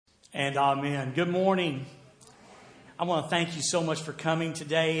And amen. Good morning. I want to thank you so much for coming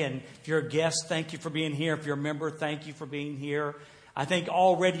today. And if you're a guest, thank you for being here. If you're a member, thank you for being here. I think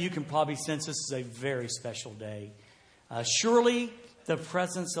already you can probably sense this is a very special day. Surely the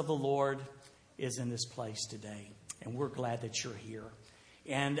presence of the Lord is in this place today. And we're glad that you're here.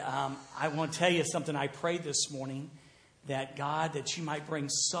 And I want to tell you something. I prayed this morning that God, that you might bring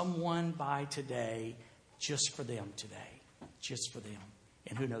someone by today just for them today. Just for them.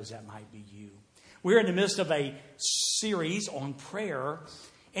 And who knows, that might be you. We're in the midst of a series on prayer.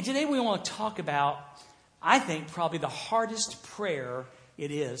 And today we want to talk about, I think, probably the hardest prayer it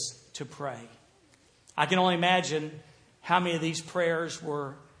is to pray. I can only imagine how many of these prayers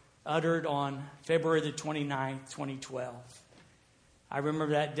were uttered on February the 29th, 2012. I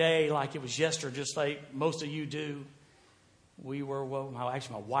remember that day like it was yesterday, just like most of you do. We were, my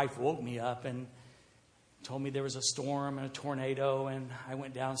wife woke me up and told me there was a storm and a tornado, and I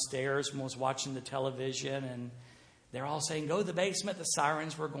went downstairs and was watching the television, and they're all saying, go to the basement. The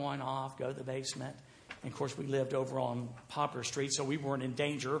sirens were going off, go to the basement. And of course, we lived over on Poplar Street, so we weren't in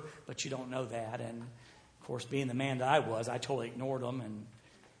danger, but you don't know that. And of course, being the man that I was, I totally ignored them, and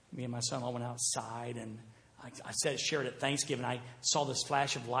me and my son-in-law went outside, and I shared at Thanksgiving, I saw this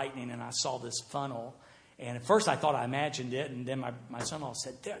flash of lightning, and I saw this funnel. And at first, I thought I imagined it, and then my son-in-law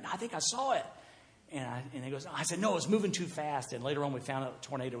said, there, I think I saw it. And he goes, I said, no, it was moving too fast. And later on, we found out the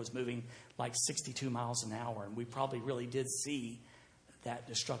tornado was moving like 62 miles an hour. And we probably really did see that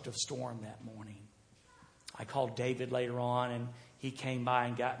destructive storm that morning. I called David later on, and he came by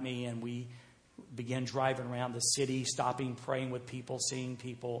and got me. And we began driving around the city, stopping, praying with people, seeing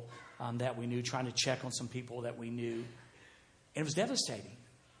people that we knew, trying to check on some people that we knew. And it was devastating.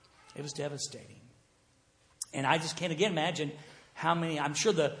 It was devastating. And I just can't again imagine how many, I'm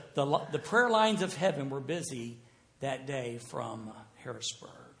sure the prayer lines of heaven were busy that day from Harrisburg.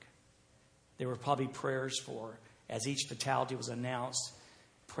 There were probably prayers for, as each fatality was announced,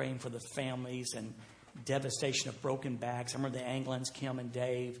 praying for the families and devastation of broken backs. I remember the Anglins, Kim and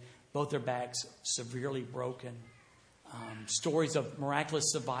Dave, both their backs severely broken. Stories of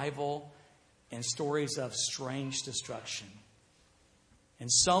miraculous survival and stories of strange destruction. And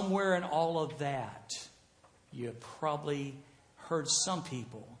somewhere in all of that, you have probably heard some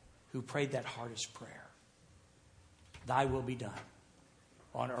people who prayed that hardest prayer. Thy will be done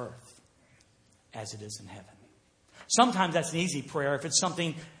on earth as it is in heaven. Sometimes that's an easy prayer. If it's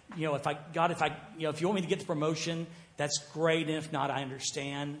something, if you want me to get the promotion, that's great. And if not, I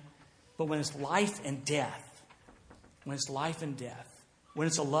understand. But when it's life and death, when it's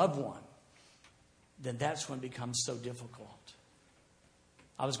a loved one, then that's when it becomes so difficult.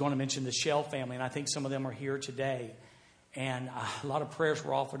 I was going to mention the Shell family, and I think some of them are here today. And a lot of prayers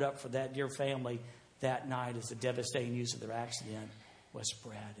were offered up for that dear family that night as the devastating news of their accident was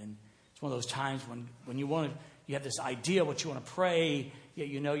spread. And it's one of those times when you have this idea what you want to pray, yet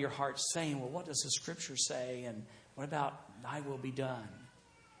you know your heart's saying, well, what does the Scripture say? And what about thy will be done?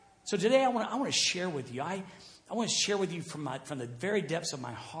 So today I want to share with you. I want to share with you from the very depths of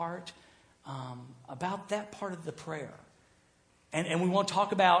my heart about that part of the prayer. And we want to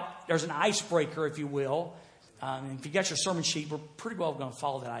talk about, there's an icebreaker, if you will. If you got your sermon sheet, we're pretty well going to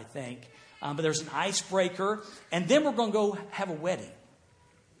follow that, I think. But there's an icebreaker. And then we're going to go have a wedding.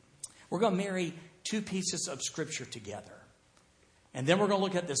 We're going to marry two pieces of Scripture together. And then we're going to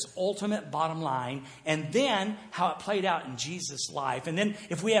look at this ultimate bottom line. And then how it played out in Jesus' life. And then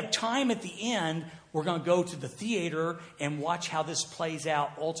if we have time at the end, we're going to go to the theater and watch how this plays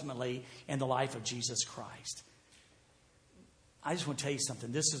out ultimately in the life of Jesus Christ. I just want to tell you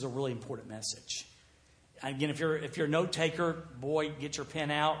something. This is a really important message. Again, if you're a note taker, boy, get your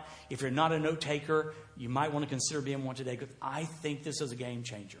pen out. If you're not a note taker, you might want to consider being one today, because I think this is a game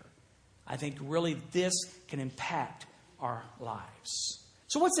changer. I think really this can impact our lives.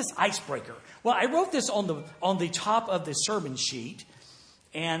 So what's this icebreaker? Well, I wrote this on the top of the sermon sheet,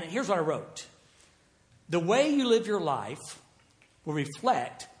 and here's what I wrote. The way you live your life will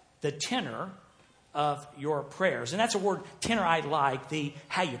reflect the tenor of your prayers. And that's a word, tenor, I like,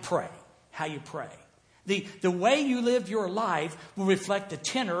 how you pray. The way you live your life will reflect the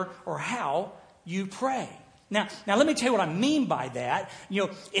tenor or how you pray. Now let me tell you what I mean by that.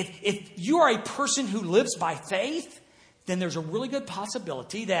 If you are a person who lives by faith, then there's a really good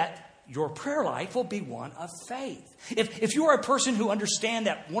possibility that your prayer life will be one of faith. If you are a person who understands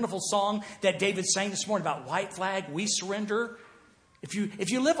that wonderful song that David sang this morning about white flag, we surrender. If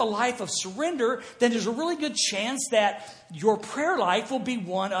you live a life of surrender, then there's a really good chance that your prayer life will be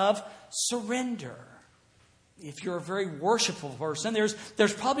one of surrender. if you're a very worshipful person,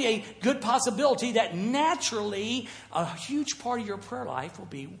 there's probably a good possibility that naturally a huge part of your prayer life will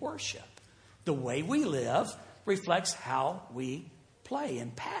be worship. The way we live reflects how we pray,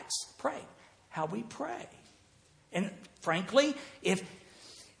 how we pray. And frankly, if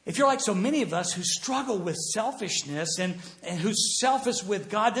you're like so many of us who struggle with selfishness and who's selfish with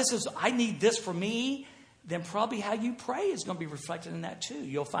God, I need this for me, then probably how you pray is going to be reflected in that too.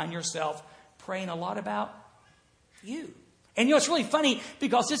 You'll find yourself praying a lot about you. And it's really funny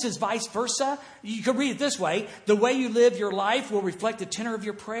because this is vice versa. You could read it this way. The way you live your life will reflect the tenor of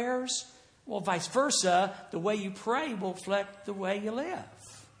your prayers. Well, vice versa, the way you pray will reflect the way you live.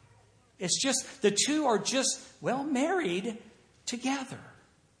 It's just, the two are just, married together.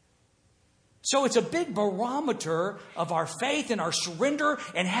 So it's a big barometer of our faith and our surrender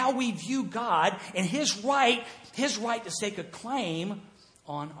and how we view God and His right to stake a claim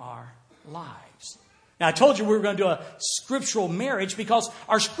on our lives. Now, I told you we were going to do a scriptural marriage because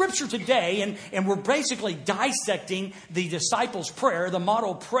our scripture today, and we're basically dissecting the disciples' prayer, the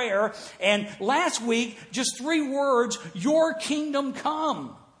model prayer. And last week, just 3 words, your kingdom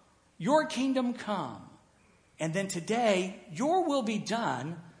come. Your kingdom come. And then today, your will be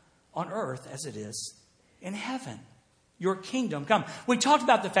done on earth as it is in heaven. Your kingdom come. We talked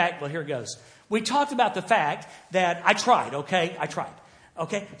about the fact, here it goes. We talked about the fact that I tried.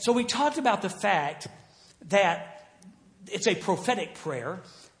 Okay. So we talked about the fact that it's a prophetic prayer,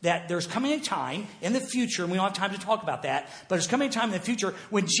 that there's coming a time in the future, and we don't have time to talk about that, but there's coming a time in the future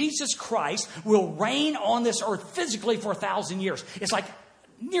when Jesus Christ will reign on this earth physically for 1,000 years. It's like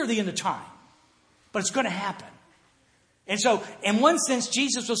near the end of time, but it's going to happen. And so, in one sense,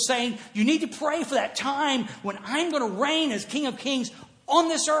 Jesus was saying, you need to pray for that time when I'm going to reign as King of Kings on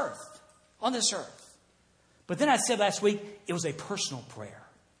this earth. On this earth. But then I said last week, it was a personal prayer.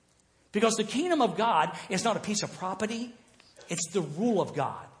 Because the kingdom of God is not a piece of property. It's the rule of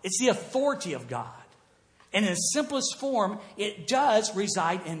God. It's the authority of God. And in its simplest form, it does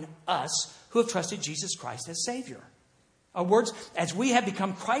reside in us who have trusted Jesus Christ as Savior. In other words, as we have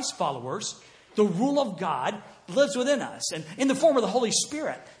become Christ followers, the rule of God lives within us and in the form of the Holy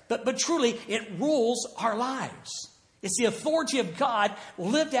Spirit. But truly, it rules our lives. It's the authority of God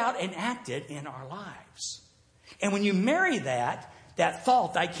lived out and acted in our lives. And when you marry that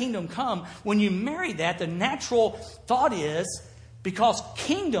thought, thy kingdom come, when you marry that, the natural thought is, because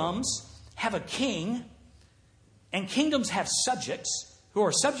kingdoms have a king and kingdoms have subjects who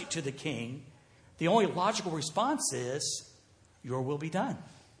are subject to the king, the only logical response is, your will be done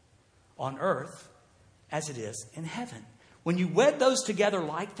on earth as it is in heaven. When you wed those together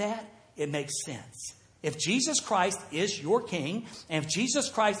like that, it makes sense. If Jesus Christ is your king, and if Jesus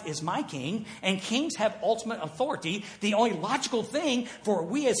Christ is my king, and kings have ultimate authority, the only logical thing for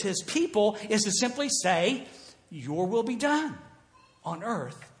we as His people is to simply say, your will be done on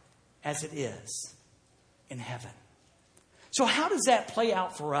earth as it is in heaven. So how does that play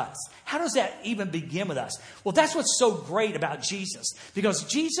out for us? How does that even begin with us? Well, that's what's so great about Jesus. Because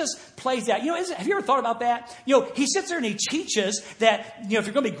Jesus plays out. Have you ever thought about that? He sits there and He teaches that, if you're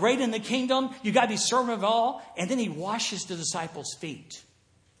going to be great in the kingdom, you got to be servant of all. And then He washes the disciples' feet.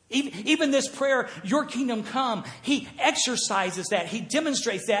 Even this prayer, your kingdom come, He exercises that. He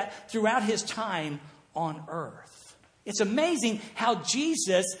demonstrates that throughout His time on earth. It's amazing how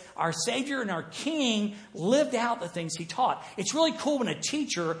Jesus, our Savior and our King, lived out the things He taught. It's really cool when a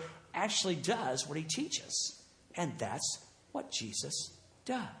teacher actually does what he teaches. And that's what Jesus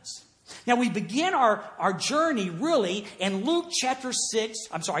does. Now we begin our journey really in John chapter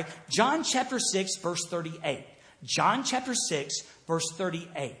 6, verse 38. John chapter 6, verse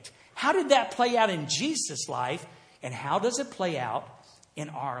 38. How did that play out in Jesus' life? And how does it play out in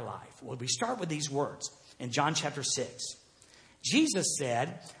our life? Well, we start with these words. In John chapter 6, Jesus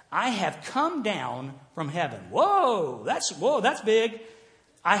said, I have come down from heaven. Whoa, that's big.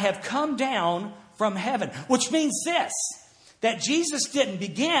 I have come down from heaven, which means this, that Jesus didn't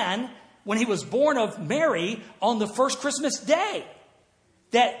begin when He was born of Mary on the first Christmas day.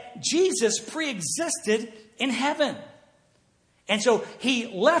 That Jesus pre-existed in heaven. And so He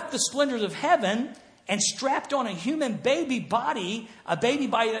left the splendors of heaven and strapped on a human baby body, a baby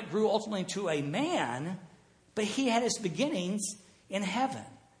body that grew ultimately into a man. But He had His beginnings in heaven.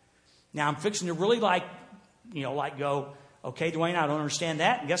 Now, I'm fixing to really go, okay, Dwayne, I don't understand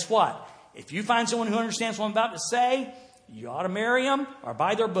that. And guess what? If you find someone who understands what I'm about to say, you ought to marry them or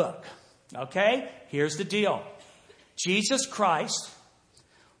buy their book. Okay? Here's the deal. Jesus Christ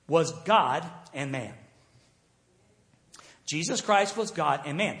was God and man. Jesus Christ was God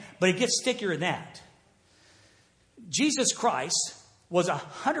and man. But it gets stickier than that. Jesus Christ was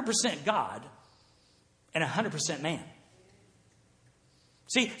 100% God and 100% man.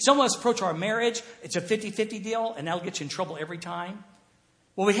 See, some of us approach our marriage, it's a 50-50 deal, and that'll get you in trouble every time.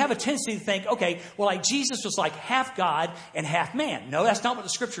 Well, we have a tendency to think, okay, well, like Jesus was like half God and half man. No, that's not what the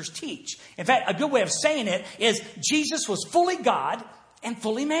scriptures teach. In fact, a good way of saying it is Jesus was fully God and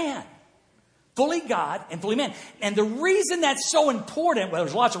fully man. Fully God and fully man. And the reason that's so important, well,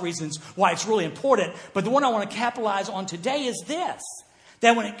 there's lots of reasons why it's really important, but the one I want to capitalize on today is this.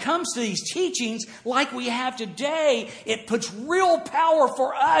 That when it comes to these teachings like we have today, it puts real power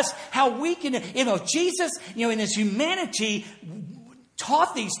for us how we can, Jesus, in his humanity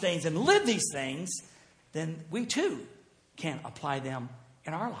taught these things and lived these things, then we too can apply them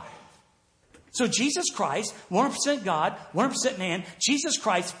in our life. So Jesus Christ, 100% God, 100% man, Jesus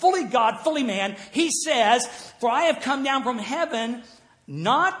Christ, fully God, fully man, he says, "For I have come down from heaven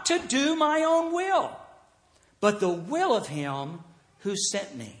not to do my own will, but the will of him who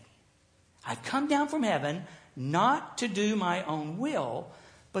sent me." I've come down from heaven not to do my own will,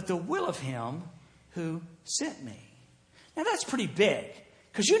 but the will of him who sent me. Now that's pretty big,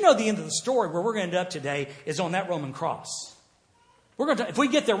 because the end of the story where we're going to end up today is on that Roman cross. If we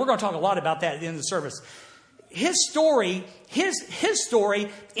get there, we're going to talk a lot about that at the end of the service. His story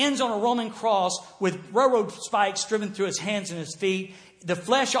ends on a Roman cross with railroad spikes driven through his hands and his feet. The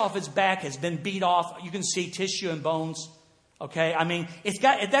flesh off his back has been beat off. You can see tissue and bones. Okay,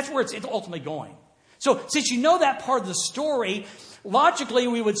 that's where it's ultimately going. So since you know that part of the story, logically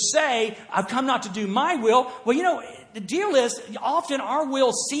we would say, I've come not to do my will. Well, the deal is often our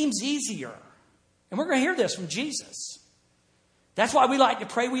will seems easier. And we're going to hear this from Jesus. That's why we like to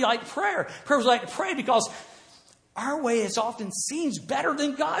pray. We like prayer. Prayers like to pray because our way is often seems better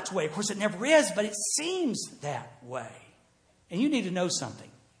than God's way. Of course, it never is, but it seems that way. And you need to know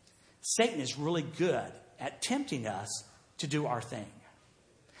something. Satan is really good at tempting us to do our thing.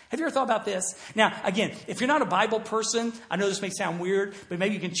 Have you ever thought about this? Now, again, if you're not a Bible person, I know this may sound weird, but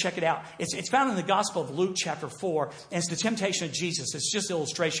maybe you can check it out. It's found in the Gospel of Luke chapter 4, and it's the temptation of Jesus. It's just an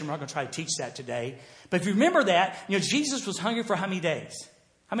illustration. We're not going to try to teach that today. But if you remember that, Jesus was hungry for how many days?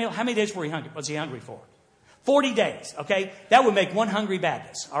 How many days were he hungry? Was he hungry for? 40 days, okay? That would make one hungry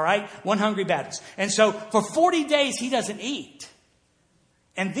Baptist, all right? One hungry Baptist. And so for 40 days, he doesn't eat.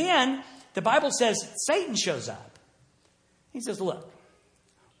 And then the Bible says Satan shows up. He says, look,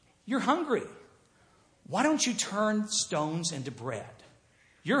 you're hungry. Why don't you turn stones into bread?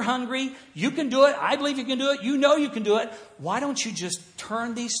 You're hungry. You can do it. I believe you can do it. You know you can do it. Why don't you just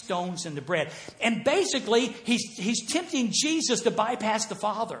turn these stones into bread? And basically, he's tempting Jesus to bypass the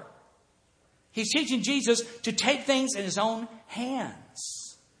Father. He's teaching Jesus to take things in his own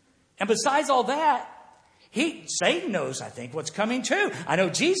hands. And besides all that, Satan knows, I think, what's coming too. I know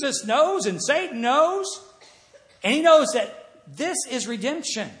Jesus knows and Satan knows. And he knows that this is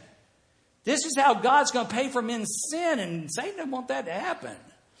redemption. This is how God's going to pay for men's sin. And Satan doesn't want that to happen.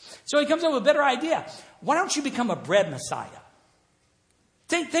 So he comes up with a better idea. Why don't you become a bread Messiah?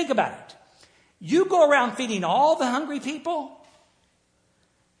 Think about it. You go around feeding all the hungry people,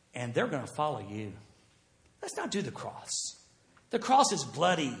 and they're going to follow you. Let's not do the cross. The cross is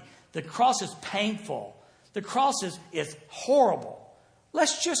bloody. The cross is painful. The cross is horrible.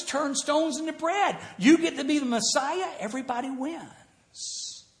 Let's just turn stones into bread. You get to be the Messiah, everybody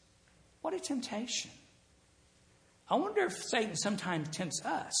wins. What a temptation. I wonder if Satan sometimes tempts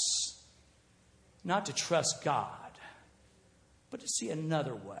us not to trust God, but to see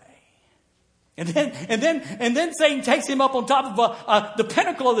another way. And then Satan takes him up on top of the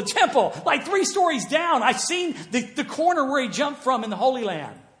pinnacle of the temple, like 3 stories down. I've seen the corner where he jumped from in the Holy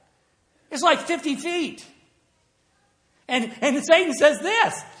Land. It's like 50 feet. And Satan says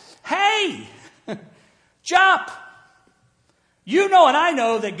this, hey, jump. You know and I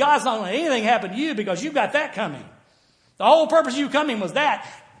know that God's not going to let anything happen to you because you've got that coming. The whole purpose of you coming was that.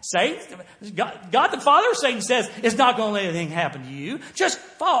 Satan, God the Father, Satan says, is not going to let anything happen to you. Just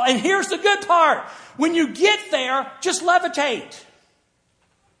fall. And here's the good part. When you get there, just levitate.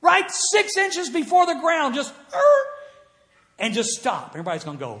 Right 6 inches before the ground. And just stop. Everybody's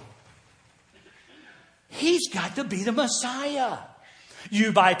going to go. He's got to be the Messiah.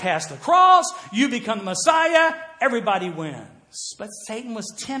 You bypass the cross. You become the Messiah. Everybody wins. But Satan was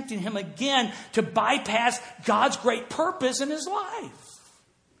tempting him again to bypass God's great purpose in his life.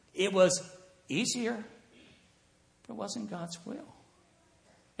 It was easier, but it wasn't God's will.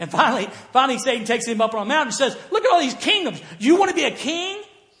 And finally, Satan takes him up on a mountain and says, look at all these kingdoms. You want to be a king?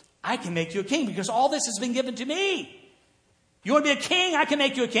 I can make you a king because all this has been given to me. You want to be a king? I can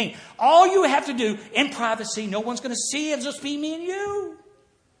make you a king. All you have to do in privacy, no one's going to see it. It'll just be me and you.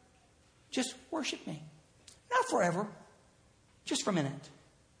 Just worship me. Not forever. Just for a minute.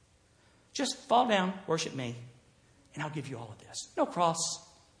 Just fall down, worship me, and I'll give you all of this. No cross,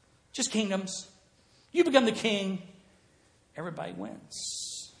 just kingdoms. You become the king. Everybody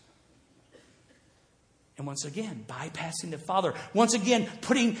wins. And once again, bypassing the Father. Once again,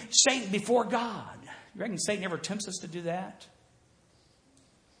 putting Satan before God. You reckon Satan ever tempts us to do that?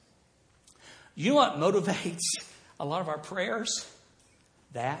 You know what motivates a lot of our prayers?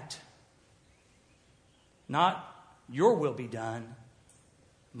 That. Not your will be done,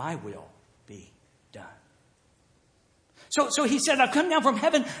 my will be done. So he said, I've come down from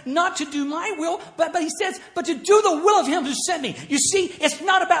heaven not to do my will, but he says, but to do the will of him who sent me. You see, it's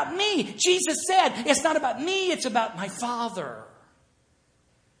not about me. Jesus said, it's not about me, it's about my Father.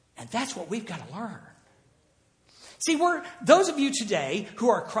 And that's what we've got to learn. See, those of you today who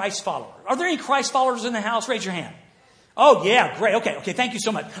are Christ followers. Are there any Christ followers in the house? Raise your hand. Oh, yeah, great. Okay, thank you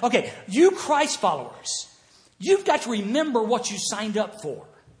so much. Okay, you Christ followers, you've got to remember what you signed up for.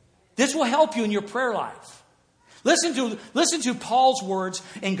 This will help you in your prayer life. Listen to Paul's words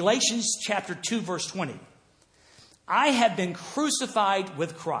in Galatians chapter 2, verse 20. I have been crucified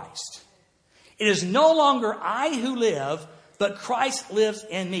with Christ. It is no longer I who live, but Christ lives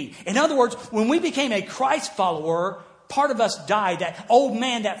in me. In other words, when we became a Christ follower, part of us died. That old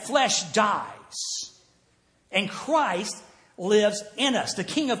man, that flesh dies. And Christ lives in us. The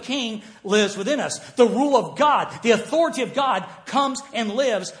King of Kings lives within us. The rule of God, the authority of God comes and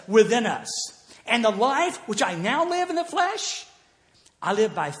lives within us. And the life which I now live in the flesh, I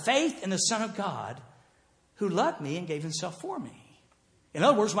live by faith in the Son of God who loved me and gave himself for me. In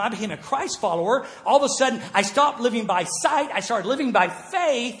other words, when I became a Christ follower, all of a sudden I stopped living by sight. I started living by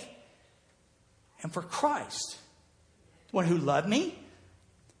faith and for Christ. The one who loved me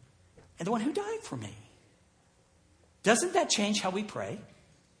and the one who died for me. Doesn't that change how we pray?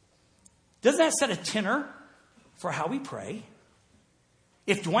 Doesn't that set a tenor for how we pray?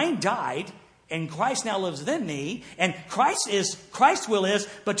 If Dwayne died and Christ now lives within me, and Christ's will is,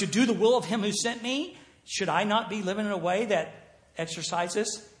 but to do the will of him who sent me, should I not be living in a way that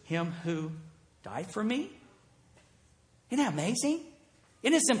exercises him who died for me? Isn't that amazing?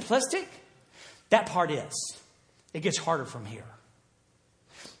 Isn't it simplistic? That part is. It gets harder from here.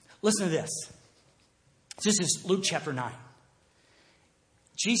 Listen to this. This is Luke chapter 9.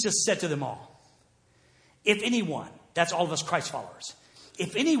 Jesus said to them all, if anyone, that's all of us Christ followers,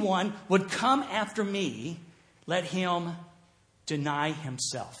 if anyone would come after me, let him deny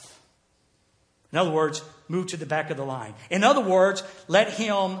himself. In other words, move to the back of the line. In other words, let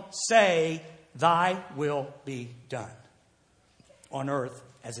him say, thy will be done on earth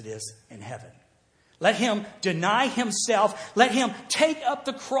as it is in heaven. Let him deny himself. Let him take up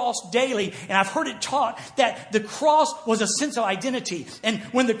the cross daily. And I've heard it taught that the cross was a sense of identity. And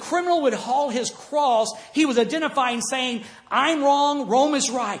when the criminal would haul his cross, he was identifying, saying, I'm wrong, Rome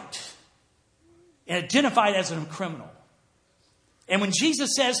is right. And identified as a criminal. And when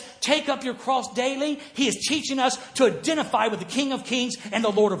Jesus says, take up your cross daily, he is teaching us to identify with the King of Kings and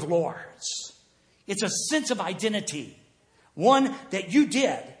the Lord of Lords. It's a sense of identity. One that you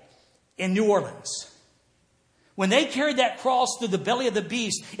did in New Orleans. When they carried that cross through the belly of the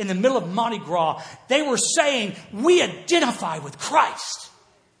beast in the middle of Mardi Gras, they were saying, we identify with Christ.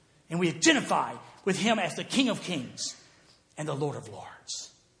 And we identify with him as the King of Kings and the Lord of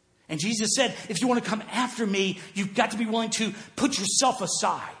Lords. And Jesus said, if you want to come after me, you've got to be willing to put yourself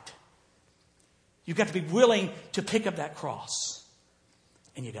aside. You've got to be willing to pick up that cross.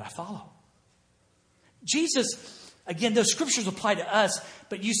 And you've got to follow. Jesus, again, those scriptures apply to us,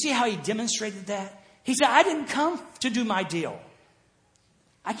 but you see how he demonstrated that? He said, I didn't come to do my deal.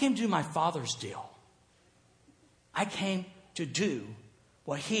 I came to do my Father's deal. I came to do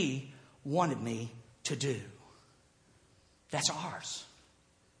what he wanted me to do. That's ours.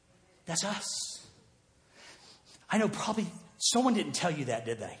 That's us. I know probably someone didn't tell you that,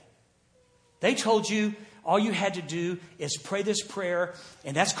 did they? They told you all you had to do is pray this prayer,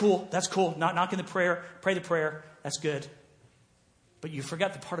 and that's cool. That's cool. Not knocking the prayer. Pray the prayer. That's good. But you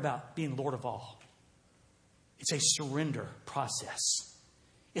forgot the part about being Lord of all. It's a surrender process.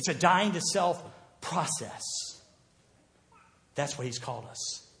 It's a dying to self process. That's what he's called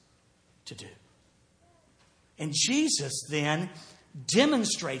us to do. And Jesus then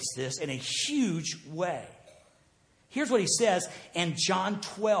demonstrates this in a huge way. Here's what he says in John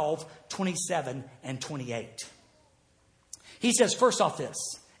 12, 27 and 28. He says, first off this,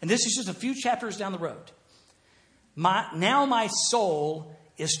 and this is just a few chapters down the road. Now my soul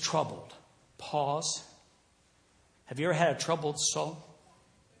is troubled. Pause. Have you ever had a troubled soul?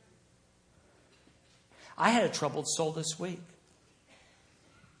 I had a troubled soul this week.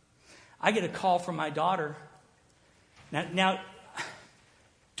 I get a call from my daughter. Now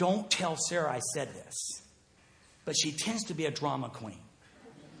don't tell Sarah I said this. But she tends to be a drama queen.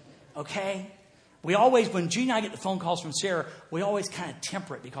 Okay? We always, when Gene and I get the phone calls from Sarah, we always kind of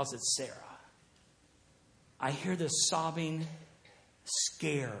temper it because it's Sarah. I hear this sobbing,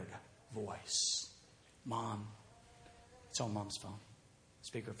 scared voice. Mom. It's on Mom's phone.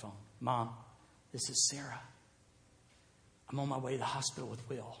 Speakerphone. Mom, this is Sarah. I'm on my way to the hospital with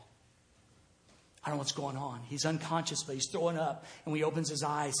Will. I don't know what's going on. He's unconscious, but he's throwing up. And when he opens his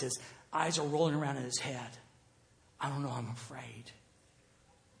eyes are rolling around in his head. I don't know, I'm afraid.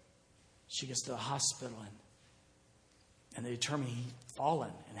 She gets to the hospital and they determine he'd fallen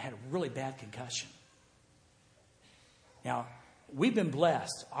and had a really bad concussion. Now, we've been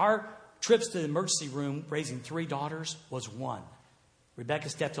blessed. Our trips to the emergency room raising 3 daughters was 1. Rebecca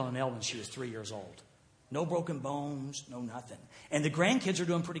stepped on an L when she was 3 years old. No broken bones, no nothing. And the grandkids are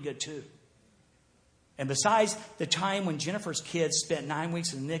doing pretty good too. And besides the time when Jennifer's kids spent 9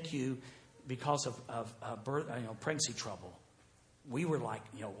 weeks in the NICU because of birth, pregnancy trouble, we were like,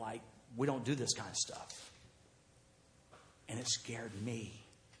 we don't do this kind of stuff. And it scared me.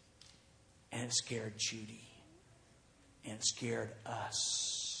 And it scared Judy. And it scared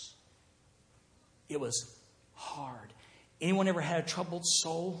us. It was hard. Anyone ever had a troubled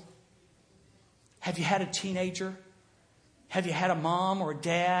soul? Have you had a teenager? Have you had a mom or a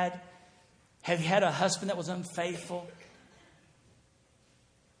dad? Have you had a husband that was unfaithful?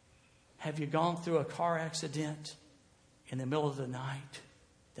 Have you gone through a car accident in the middle of the night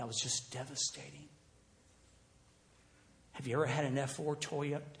that was just devastating? Have you ever had an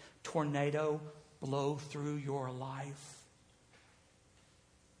F4 tornado blow through your life?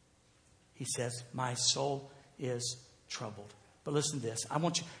 He says, my soul is troubled. But listen to this.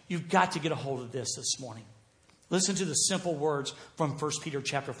 You've got to get a hold of this morning. Listen to the simple words from 1 Peter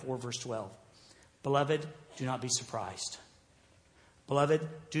chapter 4, verse 12. Beloved, do not be surprised. Beloved,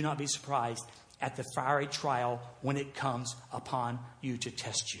 do not be surprised at the fiery trial when it comes upon you to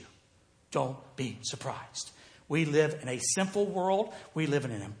test you. Don't be surprised. We live in a sinful world. We live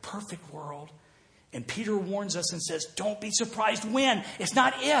in an imperfect world. And Peter warns us and says, don't be surprised when. It's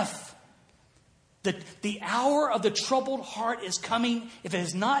not if. The hour of the troubled heart is coming. If it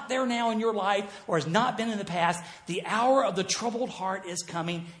is not there now in your life or has not been in the past, the hour of the troubled heart is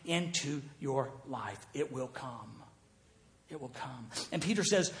coming into your life. It will come. It will come. And Peter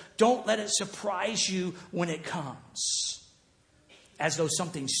says, don't let it surprise you when it comes, as though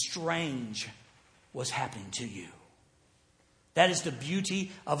something strange was happening to you. That is the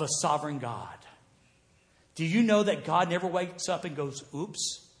beauty of a sovereign God. Do you know that God never wakes up and goes,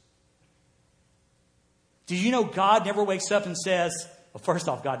 oops? Do you know God never wakes up and says, well, first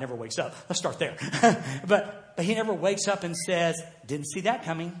off, God never wakes up. Let's start there. but he never wakes up and says, didn't see that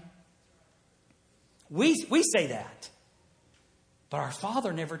coming. We say that. But our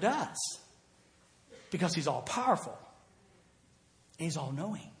Father never does. Because he's all powerful. And he's all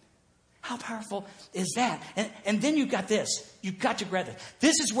knowing. How powerful is that? And then you've got this. You've got to grab it.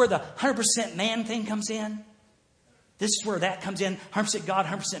 This is where the 100% man thing comes in. This is where that comes in. 100% God,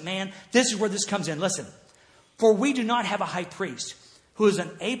 100% man. This is where this comes in. Listen. For we do not have a high priest who is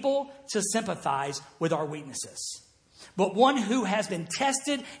unable to sympathize with our weaknesses, but one who has been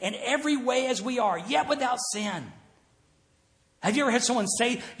tested in every way as we are, yet without sin. Have you ever had someone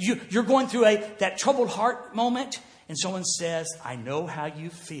say, you're going through that troubled heart moment, and someone says, I know how you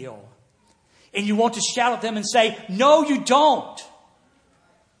feel. And you want to shout at them and say, no, you don't.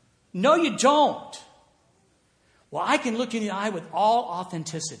 No, you don't. Well, I can look in the eye with all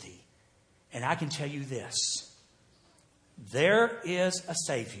authenticity, and I can tell you this. There is a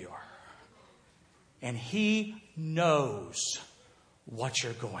Savior, and he knows what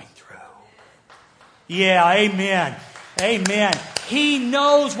you're going through. Yeah, amen. Amen. He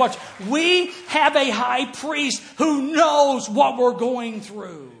knows what... We have a high priest who knows what we're going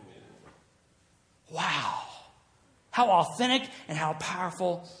through. Wow. How authentic and how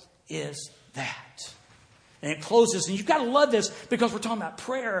powerful is that? And it closes, and you've got to love this because we're talking about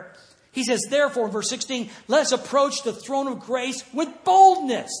prayer. He says, therefore, in verse 16, let us approach the throne of grace with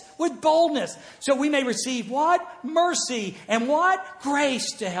boldness. With boldness. So we may receive what? Mercy. And what?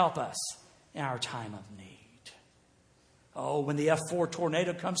 Grace to help us in our time of need. Oh, when the F4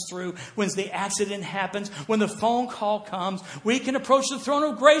 tornado comes through, when the accident happens, when the phone call comes, we can approach the throne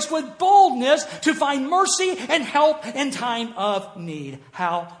of grace with boldness to find mercy and help in time of need.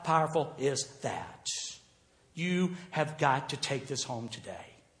 How powerful is that? You have got to take this home today.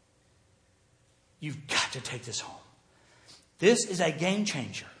 You've got to take this home. This is a game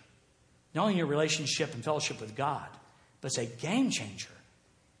changer. Not only in your relationship and fellowship with God, but it's a game changer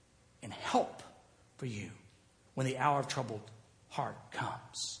and help for you when the hour of troubled heart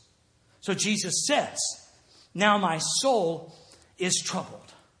comes. So Jesus says, now my soul is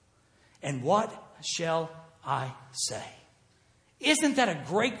troubled. And what shall I say? Isn't that a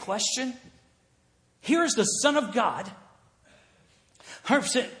great question? Here's the Son of God,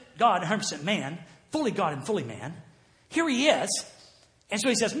 100% God, 100% man, fully God and fully man. Here he is. And so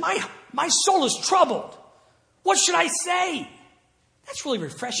he says, my soul is troubled. What should I say? That's really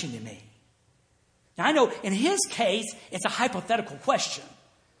refreshing to me. Now, I know in his case, it's a hypothetical question.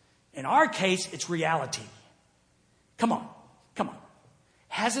 In our case, it's reality. Come on.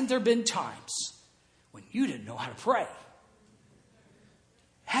 Hasn't there been times when you didn't know how to pray?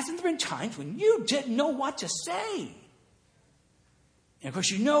 Hasn't there been times when you didn't know what to say? And of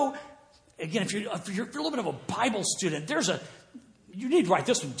course, again, if you're a little bit of a Bible student, you need to write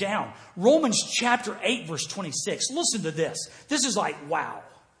this one down. Romans chapter 8, verse 26. Listen to this. This is like, wow.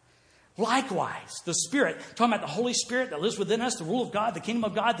 Likewise, the Spirit, talking about the Holy Spirit that lives within us, the rule of God, the kingdom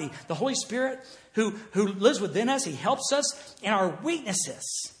of God, the Holy Spirit who lives within us. He helps us in our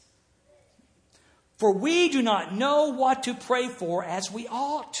weaknesses. For we do not know what to pray for as we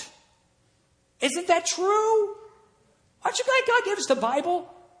ought. Isn't that true? Aren't you glad God gave us the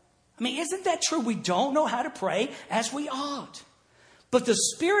Bible? I mean, isn't that true? We don't know how to pray as we ought. But the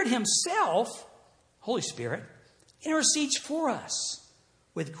Spirit himself, Holy Spirit, intercedes for us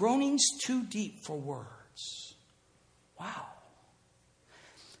with groanings too deep for words. Wow.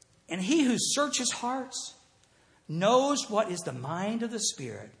 And he who searches hearts knows what is the mind of the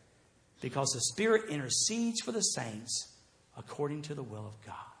Spirit, because the Spirit intercedes for the saints according to the will of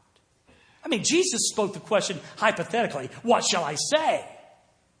God. I mean, Jesus spoke the question hypothetically, what shall I say?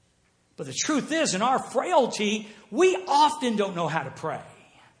 But the truth is, in our frailty, we often don't know how to pray.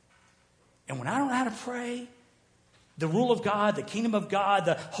 And when I don't know how to pray, the rule of God, the kingdom of God,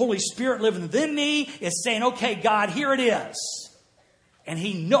 the Holy Spirit living within me is saying, okay, God, here it is. And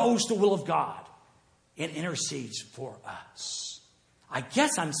he knows the will of God and intercedes for us. I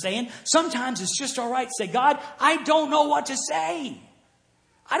guess I'm saying sometimes it's just all right to say, God, I don't know what to say.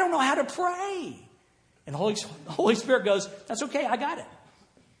 I don't know how to pray. And the Holy Spirit goes, that's okay, I got it.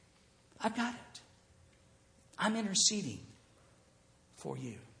 I've got it. I'm interceding for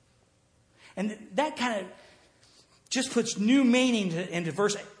you. And that kind of just puts new meaning into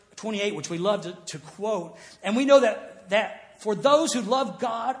verse 28, which we love to quote. And we know that for those who love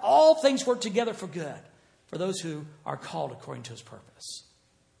God, all things work together for good. For those who are called according to his purpose.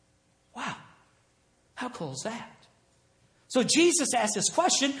 Wow. How cool is that? So Jesus asked this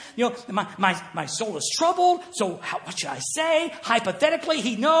question, my soul is troubled. So what should I say? Hypothetically,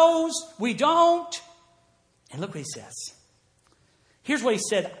 he knows. We don't. And look what he says. Here's what he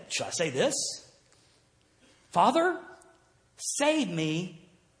said. Should I say this? Father, save me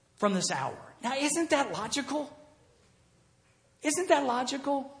from this hour. Now, isn't that logical? Isn't that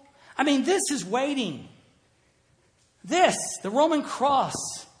logical? I mean, this is waiting. This, the Roman cross.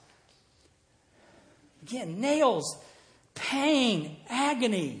 Again, nails, pain,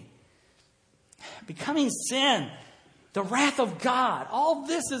 agony, becoming sin, the wrath of God. All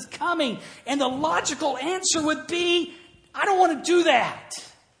this is coming. And the logical answer would be, I don't want to do that.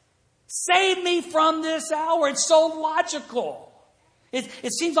 Save me from this hour. It's so logical.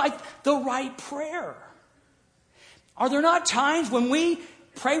 It seems like the right prayer. Are there not times when we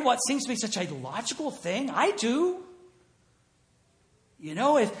pray what seems to be such a logical thing? I do.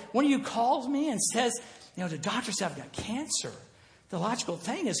 If one of you calls me and says, the doctor said I've got cancer, the logical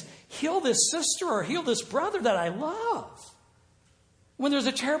thing is heal this sister or heal this brother that I love. When there's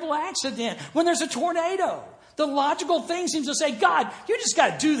a terrible accident, when there's a tornado, the logical thing seems to say, God, you just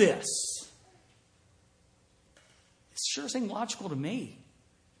got to do this. It sure seems logical to me.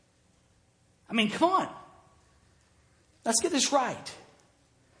 I mean, come on. Let's get this right.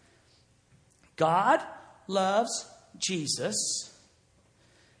 God loves Jesus.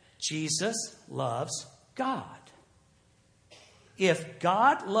 Jesus loves God. If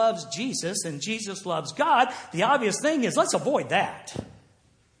God loves Jesus and Jesus loves God, the obvious thing is let's avoid that.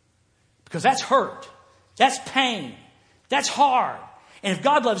 Because that's hurt. That's pain. That's hard. And if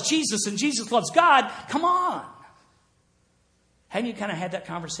God loves Jesus and Jesus loves God, come on. Haven't you kind of had that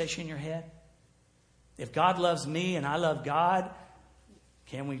conversation in your head? If God loves me and I love God,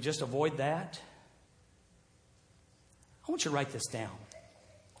 can we just avoid that? I want you to write this down.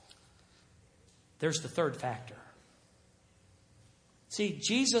 There's the third factor. See,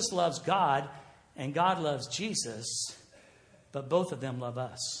 Jesus loves God and God loves Jesus, but both of them love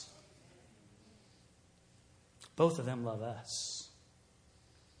us. Both of them love us.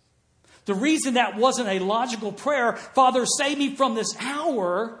 The reason that wasn't a logical prayer, Father, save me from this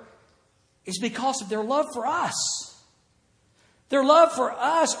hour, is because of their love for us. Their love for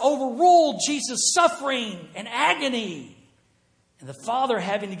us overruled Jesus' suffering and agony and the Father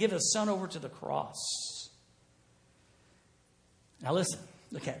having to give His Son over to the cross. Now listen,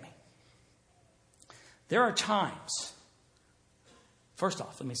 look at me. There are times, first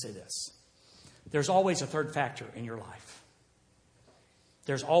off, let me say this. There's always a third factor in your life.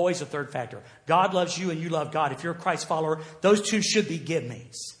 There's always a third factor. God loves you and you love God. If you're a Christ follower, those two should be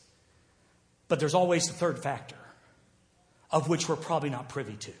give-me's. But there's always a third factor, of which we're probably not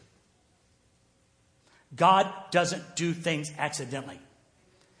privy to. God doesn't do things accidentally.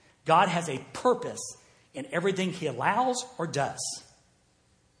 God has a purpose in everything He allows or does.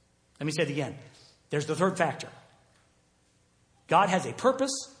 Let me say it again. There's the third factor. God has a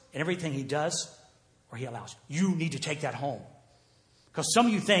purpose in everything He does or He allows. You need to take that home. Because some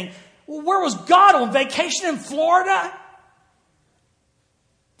of you think, well, where was God on vacation in Florida?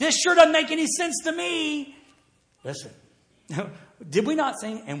 This sure doesn't make any sense to me. Listen, did we not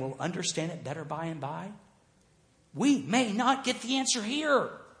sing, and we'll understand it better by and by? We may not get the answer here.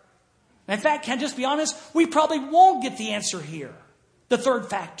 In fact, can I just be honest? We probably won't get the answer here. The third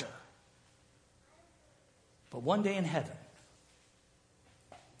factor. But one day in heaven,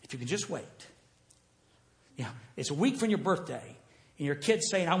 if you can just wait. You know, it's a week from your birthday, and your kid's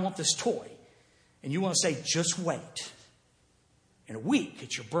saying, I want this toy. And you want to say, just wait. In a week,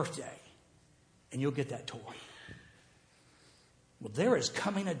 it's your birthday, and you'll get that toy. Well, there is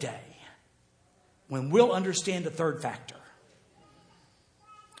coming a day when we'll understand the third factor.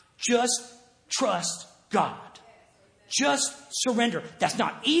 Just trust God. Just surrender. That's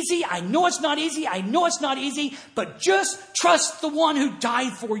not easy. I know it's not easy. I know it's not easy. But just trust the one who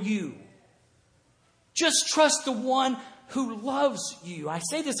died for you. Just trust the one who loves you. I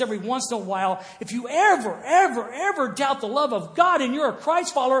say this every once in a while. If you ever doubt the love of God and you're a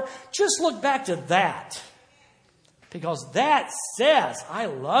Christ follower, just look back to that. Because that says, I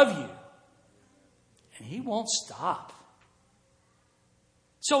love you. And He won't stop.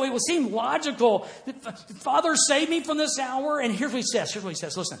 So it would seem logical. Father, save me from this hour. And here's what He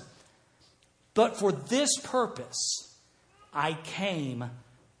says. Listen. But for this purpose, I came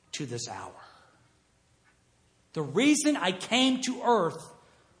to this hour. The reason I came to earth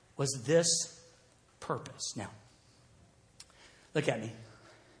was this purpose. Now, look at me.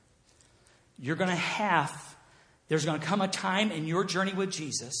 There's going to come a time in your journey with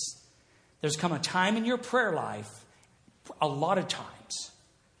Jesus. There's come a time in your prayer life, a lot of times,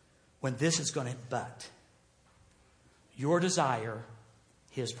 when this is going to butt. Your desire,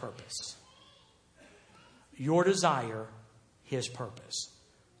 His purpose. Your desire, His purpose.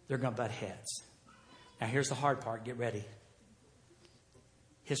 They're going to butt heads. Now here's the hard part. Get ready.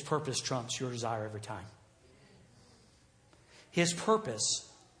 His purpose trumps your desire every time. His purpose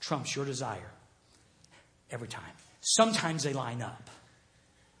trumps your desire every time. Sometimes they line up.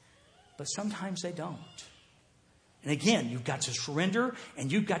 But sometimes they don't. And again, you've got to surrender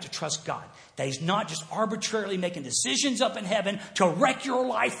and you've got to trust God. That He's not just arbitrarily making decisions up in heaven to wreck your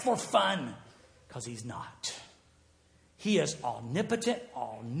life for fun. Because He's not. He is omnipotent,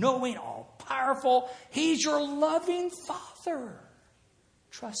 all-knowing, all-powerful. He's your loving Father.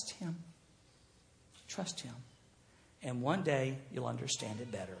 Trust Him. Trust Him. And one day you'll understand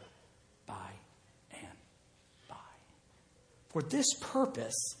it better by and by. For this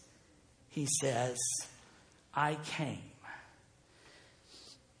purpose, He says, I came.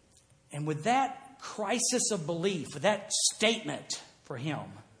 And with that crisis of belief, with that statement for Him,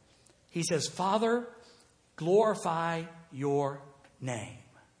 He says, Father, glorify your name.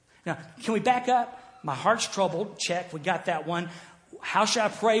 Now, can we back up? My heart's troubled. Check. We got that one. How should I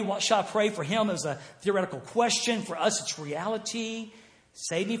pray? What shall I pray? For Him is a theoretical question. For us, it's reality.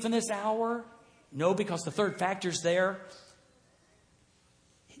 Save me from this hour. No, because the third factor's there.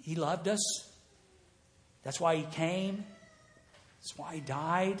 He loved us. That's why He came. That's why He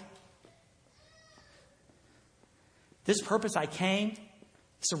died. This purpose I came.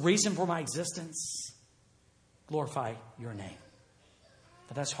 It's the reason for my existence. Glorify your name.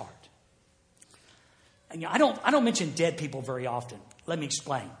 But that's hard. And I don't mention dead people very often. Let me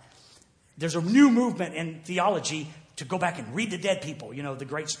explain. There's a new movement in theology to go back and read the dead people. You know, the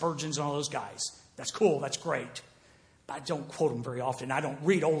great Spurgeons and all those guys. That's cool. That's great. But I don't quote them very often. I don't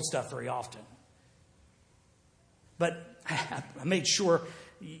read old stuff very often. But I made sure,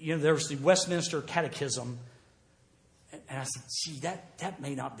 you know, there was the Westminster Catechism. And I said, gee, that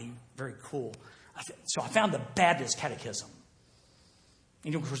may not be very cool. So I found the Baptist Catechism.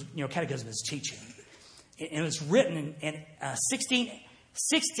 You know, Catechism is teaching. And it's written in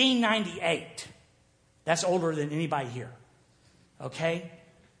 1698. That's older than anybody here. Okay?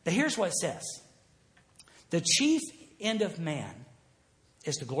 But here's what it says. The chief end of man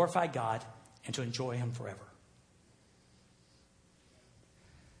is to glorify God and to enjoy Him forever.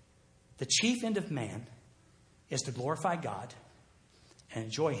 The chief end of man is to glorify God and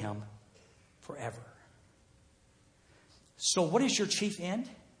enjoy Him forever. So what is your chief end?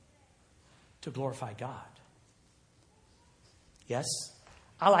 To glorify God. Yes,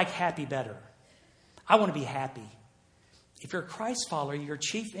 I like happy better. I want to be happy. If you're a Christ follower, your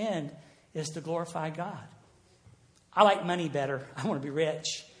chief end is to glorify God. I like money better. I want to be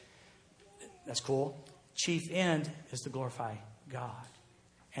rich. That's cool. Chief end is to glorify God.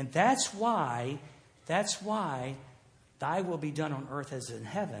 And that's why thy will be done on earth as in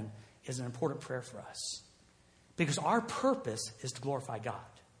heaven is an important prayer for us. Because our purpose is to glorify God.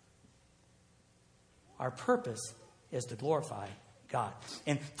 Our purpose is to glorify God.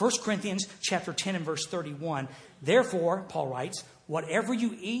 In 1 Corinthians chapter 10 and verse 31, therefore, Paul writes, whatever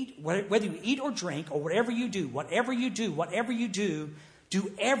you eat, whether you eat or drink, or whatever you do,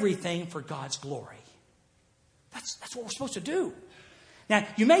 do everything for God's glory. That's what we're supposed to do. Now,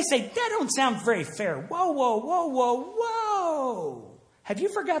 you may say, that don't sound very fair. Whoa. Have you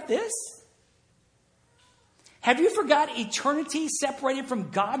forgot this? Have you forgot eternity separated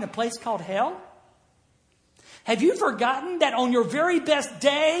from God in a place called hell? Have you forgotten that on your very best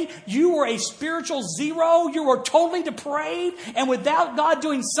day, you were a spiritual zero? You were totally depraved, and without God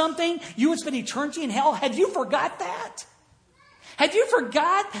doing something, you would spend eternity in hell? Have you forgot that? Have you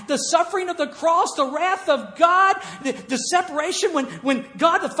forgot the suffering of the cross, the wrath of God, the separation when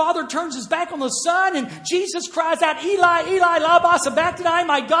God the Father turns His back on the Son and Jesus cries out, Eli, Eli, lama sabachthani,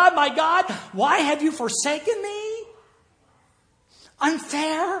 my God, why have you forsaken me?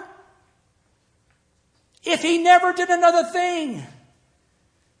 Unfair. If He never did another thing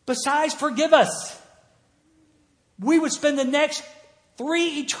besides forgive us, we would spend the next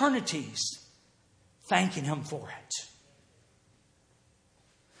 3 eternities thanking Him for it.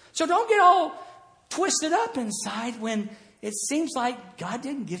 So don't get all twisted up inside when it seems like God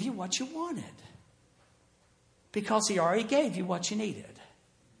didn't give you what you wanted. Because He already gave you what you needed.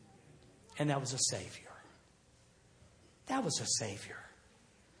 And that was a Savior. That was a Savior.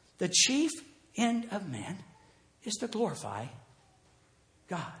 The chief end of man is to glorify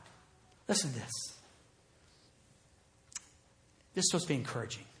God. Listen to this. This is supposed to be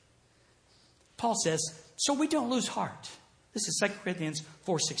encouraging. Paul says, so we don't lose heart. This is 2 Corinthians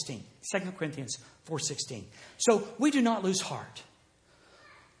 4:16. 2 Corinthians 4:16. So we do not lose heart.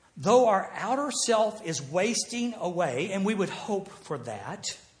 Though our outer self is wasting away, and we would hope for that.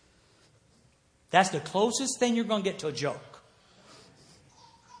 That's the closest thing you're going to get to a joke.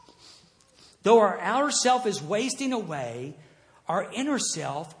 Though our outer self is wasting away, our inner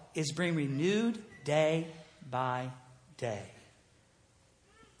self is being renewed day by day.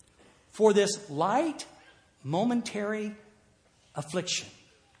 For this light, momentary affliction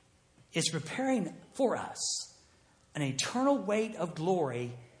is preparing for us an eternal weight of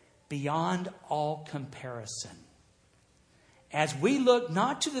glory beyond all comparison. As we look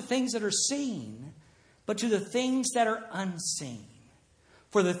not to the things that are seen, but to the things that are unseen.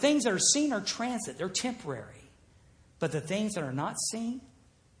 For the things that are seen are transit, they're temporary. But the things that are not seen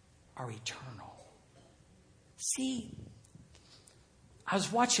are eternal. See, I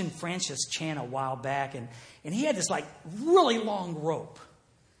was watching Francis Chan a while back, and he had this really long rope.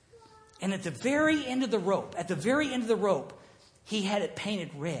 And at the very end of the rope, he had it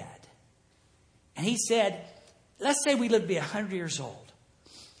painted red. And he said, let's say we live to be 100 years old.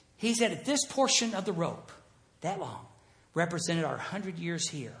 He said, at this portion of the rope, that long, represented our 100 years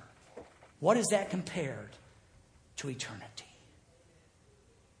here. What is that compared to eternity?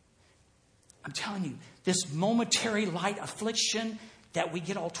 I'm telling you, this momentary light affliction that we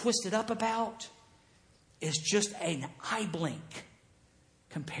get all twisted up about is just an eye blink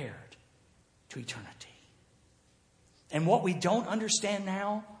compared to eternity. And what we don't understand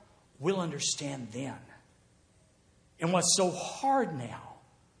now, we'll understand then. And what's so hard now,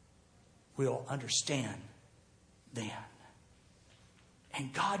 we'll understand then.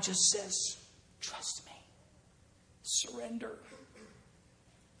 And God just says, trust me. Surrender.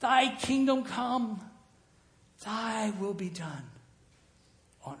 Thy kingdom come. Thy will be done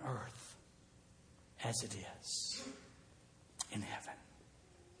on earth as it is in heaven.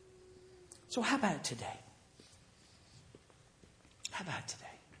 So how about today? How about today?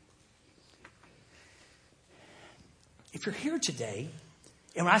 If you're here today,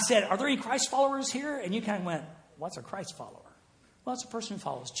 and when I said, are there any Christ followers here? And you kind of went, what's a Christ follower? Well, it's a person who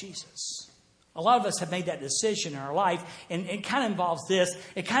follows Jesus. A lot of us have made that decision in our life, and it kind of involves this.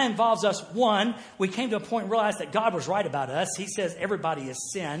 It kind of involves us, one, we came to a point and realized that God was right about us. He says everybody has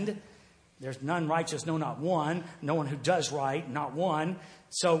sinned. There's none righteous, no, not one. No one who does right, not one.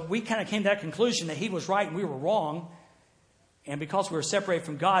 So we kind of came to that conclusion that he was right and we were wrong. And because we were separated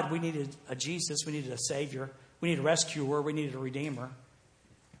from God, we needed a Jesus. We needed a Savior. We needed a rescuer. We needed a Redeemer.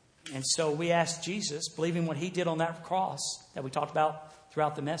 And so we asked Jesus, believing what he did on that cross that we talked about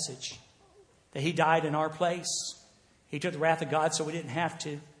throughout the message, that he died in our place. He took the wrath of God so we didn't have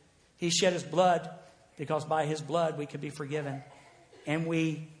to. He shed his blood because by his blood we could be forgiven. And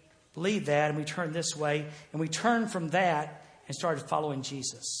we believed that, and we turned this way, and we turned from that and started following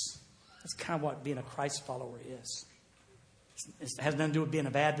Jesus. That's kind of what being a Christ follower is. It has nothing to do with being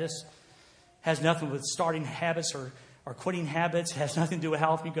a Baptist. It has nothing with starting habits or quitting habits. It has nothing to do with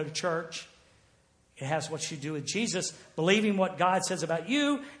how often you go to church. It has what you do with Jesus, believing what God says about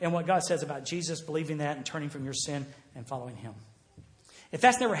you and what God says about Jesus, believing that and turning from your sin and following him. If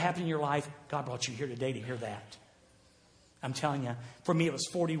that's never happened in your life, God brought you here today to hear that. I'm telling you, for me it was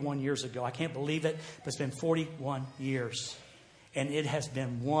 41 years ago. I can't believe it, but it's been 41 years. And it has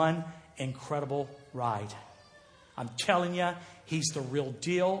been one incredible ride. I'm telling you, he's the real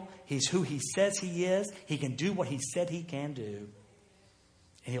deal. He's who he says he is. He can do what he said he can do.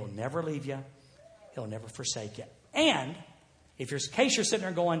 And he'll never leave you. He'll never forsake you. And if in case you're sitting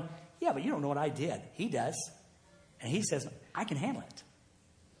there going, yeah, but you don't know what I did. He does. And he says, I can handle it.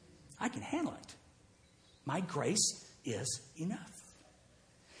 I can handle it. My grace is enough.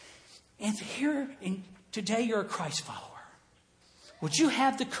 And today you're a Christ follower. Would you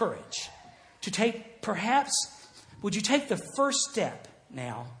have the courage to take, would you take the first step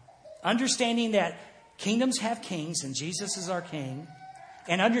now, understanding that kingdoms have kings and Jesus is our king,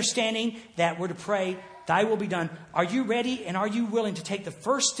 and understanding that we're to pray, thy will be done. Are you ready and are you willing to take the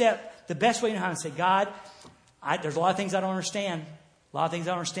first step, the best way you know how, and say, God, there's a lot of things I don't understand.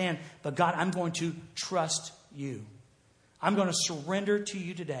 But God, I'm going to trust you. I'm going to surrender to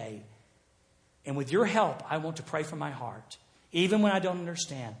you today. And with your help, I want to pray from my heart. Even when I don't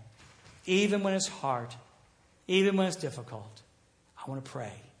understand. Even when it's hard. Even when it's difficult. I want to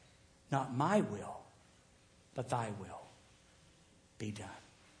pray. Not my will, but thy will be done.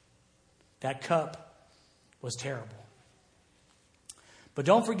 That cup was terrible. But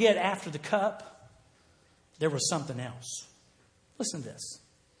don't forget, after the cup, there was something else. Listen to this.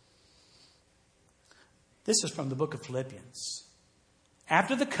 This is from the book of Philippians.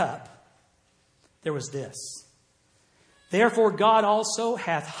 After the cup, there was this. Therefore God also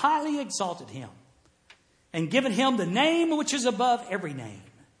hath highly exalted him, and given him the name which is above every name,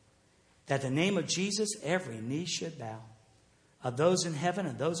 that the name of Jesus every knee should bow, of those in heaven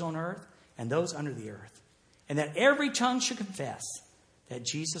and those on earth and those under the earth, and that every tongue should confess that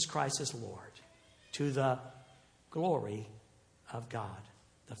Jesus Christ is Lord, to the glory of God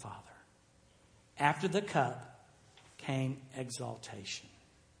the Father. After the cup came exaltation.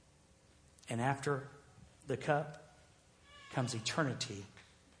 And after the cup comes eternity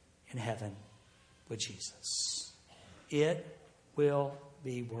in heaven with Jesus. It will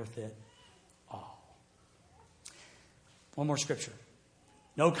be worth it all. One more scripture.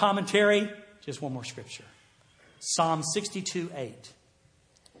 No commentary, just one more scripture. Psalm 62:8.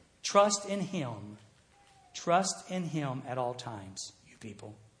 Trust in him. Trust in him at all times, you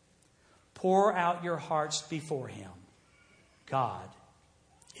people. Pour out your hearts before him. God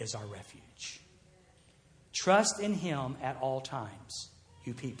is our refuge. Trust in him at all times,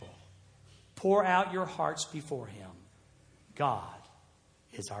 you people. Pour out your hearts before him. God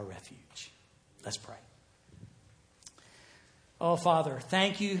is our refuge. Let's pray. Oh, Father,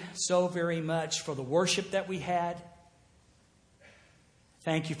 thank you so very much for the worship that we had.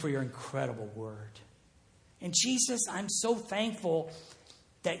 Thank you for your incredible word. And Jesus, I'm so thankful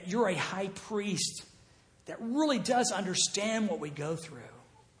that you're a high priest that really does understand what we go through.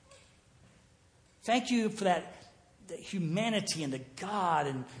 Thank you for that the humanity and the God,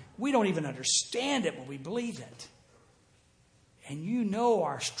 and we don't even understand it, but we believe it. And you know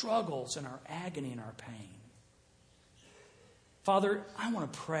our struggles and our agony and our pain. Father, I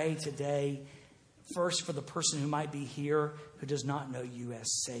want to pray today, first for the person who might be here who does not know you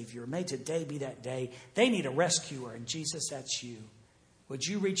as Savior. May today be that day. They need a rescuer, and Jesus, that's you. Would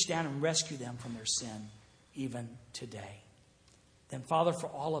you reach down and rescue them from their sin even today? Then, Father, for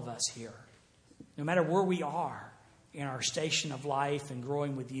all of us here, no matter where we are in our station of life and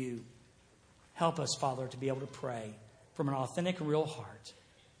growing with you, help us, Father, to be able to pray from an authentic and real heart,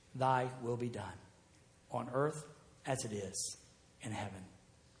 thy will be done on earth as it is in heaven.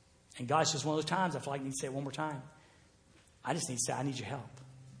 And God, it's just one of those times I feel like I need to say it one more time. I just need to say, I need your help.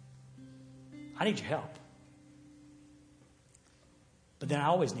 I need your help. But then I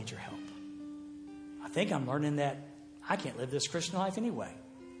always need your help. I think I'm learning that I can't live this Christian life anyway.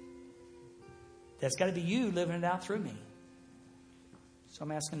 That's got to be you living it out through me. So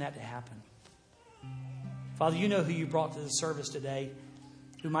I'm asking that to happen. Father, you know who you brought to the service today,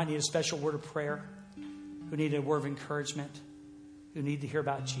 who might need a special word of prayer, who need a word of encouragement, who need to hear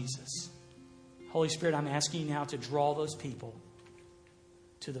about Jesus. Holy Spirit, I'm asking you now to draw those people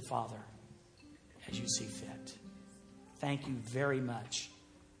to the Father as you see fit. Thank you very much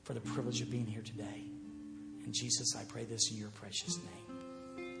for the privilege of being here today. In Jesus, I pray this in your precious name.